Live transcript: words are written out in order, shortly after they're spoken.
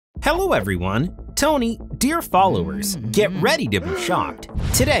Hello everyone! Tony, dear followers, get ready to be shocked.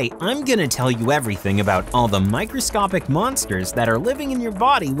 Today, I'm gonna tell you everything about all the microscopic monsters that are living in your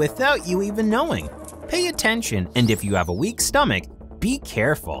body without you even knowing. Pay attention, and if you have a weak stomach, be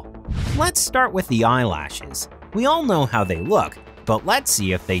careful. Let's start with the eyelashes. We all know how they look, but let's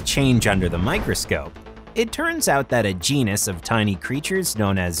see if they change under the microscope. It turns out that a genus of tiny creatures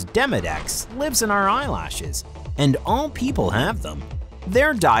known as Demodex lives in our eyelashes, and all people have them.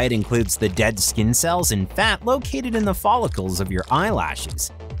 Their diet includes the dead skin cells and fat located in the follicles of your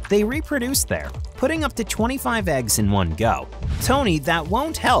eyelashes. They reproduce there, putting up to 25 eggs in one go. Tony, that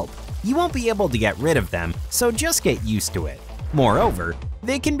won't help. You won't be able to get rid of them, so just get used to it. Moreover,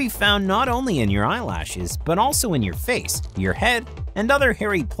 they can be found not only in your eyelashes, but also in your face, your head, and other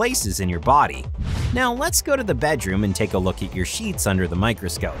hairy places in your body. Now let's go to the bedroom and take a look at your sheets under the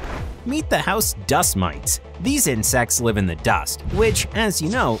microscope. Meet the house dust mites. These insects live in the dust, which, as you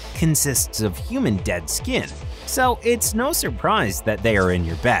know, consists of human dead skin. So it's no surprise that they are in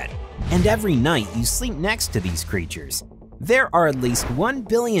your bed. And every night you sleep next to these creatures. There are at least 1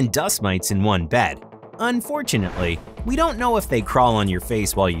 billion dust mites in one bed. Unfortunately, we don't know if they crawl on your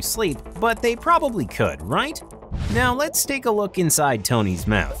face while you sleep, but they probably could, right? Now let's take a look inside Tony's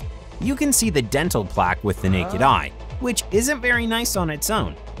mouth. You can see the dental plaque with the naked eye, which isn't very nice on its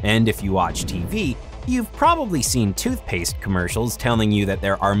own. And if you watch TV, you've probably seen toothpaste commercials telling you that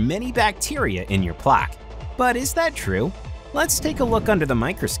there are many bacteria in your plaque. But is that true? Let's take a look under the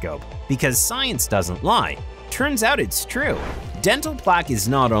microscope, because science doesn't lie. Turns out it's true. Dental plaque is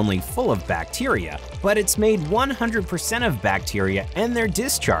not only full of bacteria, but it's made 100% of bacteria and their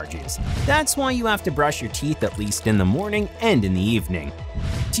discharges. That's why you have to brush your teeth at least in the morning and in the evening.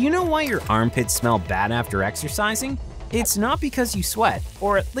 Do you know why your armpits smell bad after exercising? It's not because you sweat,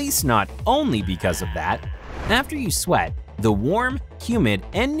 or at least not only because of that. After you sweat, the warm, humid,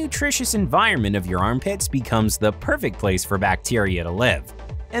 and nutritious environment of your armpits becomes the perfect place for bacteria to live.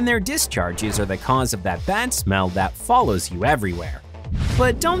 And their discharges are the cause of that bad smell that follows you everywhere.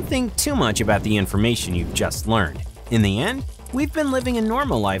 But don't think too much about the information you've just learned. In the end, we've been living a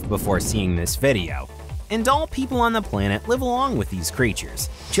normal life before seeing this video. And all people on the planet live along with these creatures.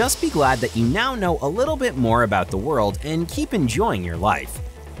 Just be glad that you now know a little bit more about the world and keep enjoying your life.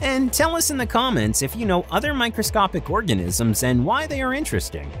 And tell us in the comments if you know other microscopic organisms and why they are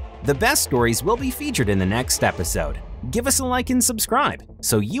interesting. The best stories will be featured in the next episode. Give us a like and subscribe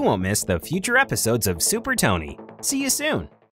so you won't miss the future episodes of Super Tony. See you soon!